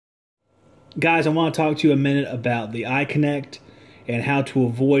Guys, I want to talk to you a minute about the iConnect and how to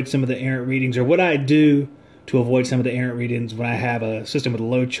avoid some of the errant readings, or what I do to avoid some of the errant readings when I have a system with a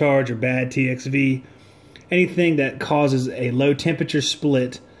low charge or bad TXV, anything that causes a low temperature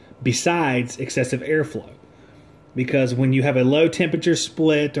split besides excessive airflow. Because when you have a low temperature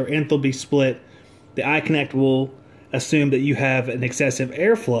split or enthalpy split, the iConnect will assume that you have an excessive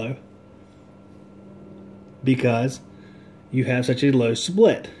airflow because you have such a low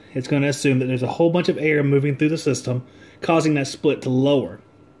split. It's going to assume that there's a whole bunch of air moving through the system, causing that split to lower.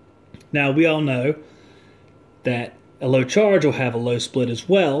 Now, we all know that a low charge will have a low split as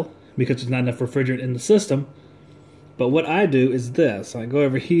well because there's not enough refrigerant in the system. But what I do is this. I go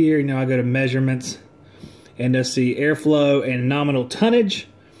over here, I go to measurements, and I see airflow and nominal tonnage,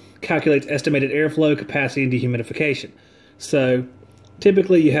 calculates estimated airflow, capacity, and dehumidification. So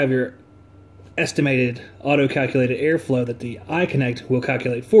typically you have your estimated auto-calculated airflow that the iConnect will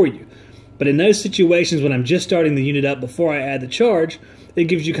calculate for you. But in those situations when I'm just starting the unit up before I add the charge, it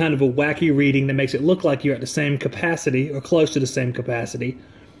gives you kind of a wacky reading that makes it look like you're at the same capacity or close to the same capacity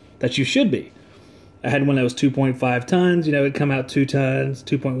that you should be. I had one that was 2.5 tons, it'd come out 2 tons,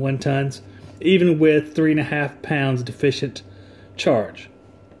 2.1 tons, even with 3.5 pounds deficient charge.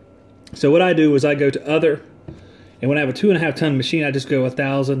 So what I do is I go to other, and when I have a 2.5 ton machine, I just go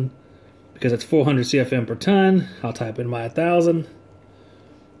 1,000 because it's 400 CFM per ton. I'll type in my 1,000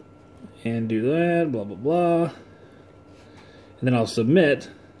 and do that, blah, blah, blah. And then I'll submit.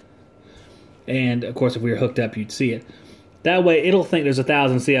 And of course, if we were hooked up, you'd see it. That way, it'll think there's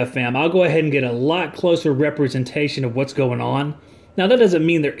 1,000 CFM. I'll go ahead and get a lot closer representation of what's going on. Now, that doesn't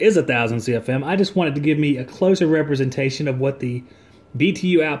mean there is 1,000 CFM. I just wanted to give me a closer representation of what the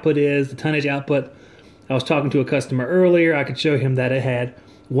BTU output is, the tonnage output. I was talking to a customer earlier. I could show him that it had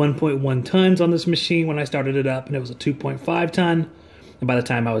 1.1 tons on this machine when I started it up, and it was a 2.5 ton. And by the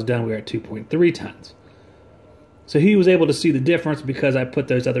time I was done, we were at 2.3 tons. So he was able to see the difference because I put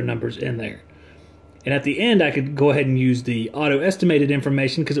those other numbers in there. And at the end, I could go ahead and use the auto-estimated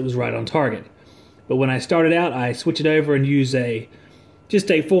information because it was right on target. But when I started out, I switch it over and use just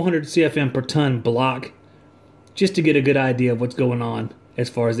a 400 CFM per ton block just to get a good idea of what's going on as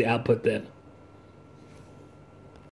far as the output then.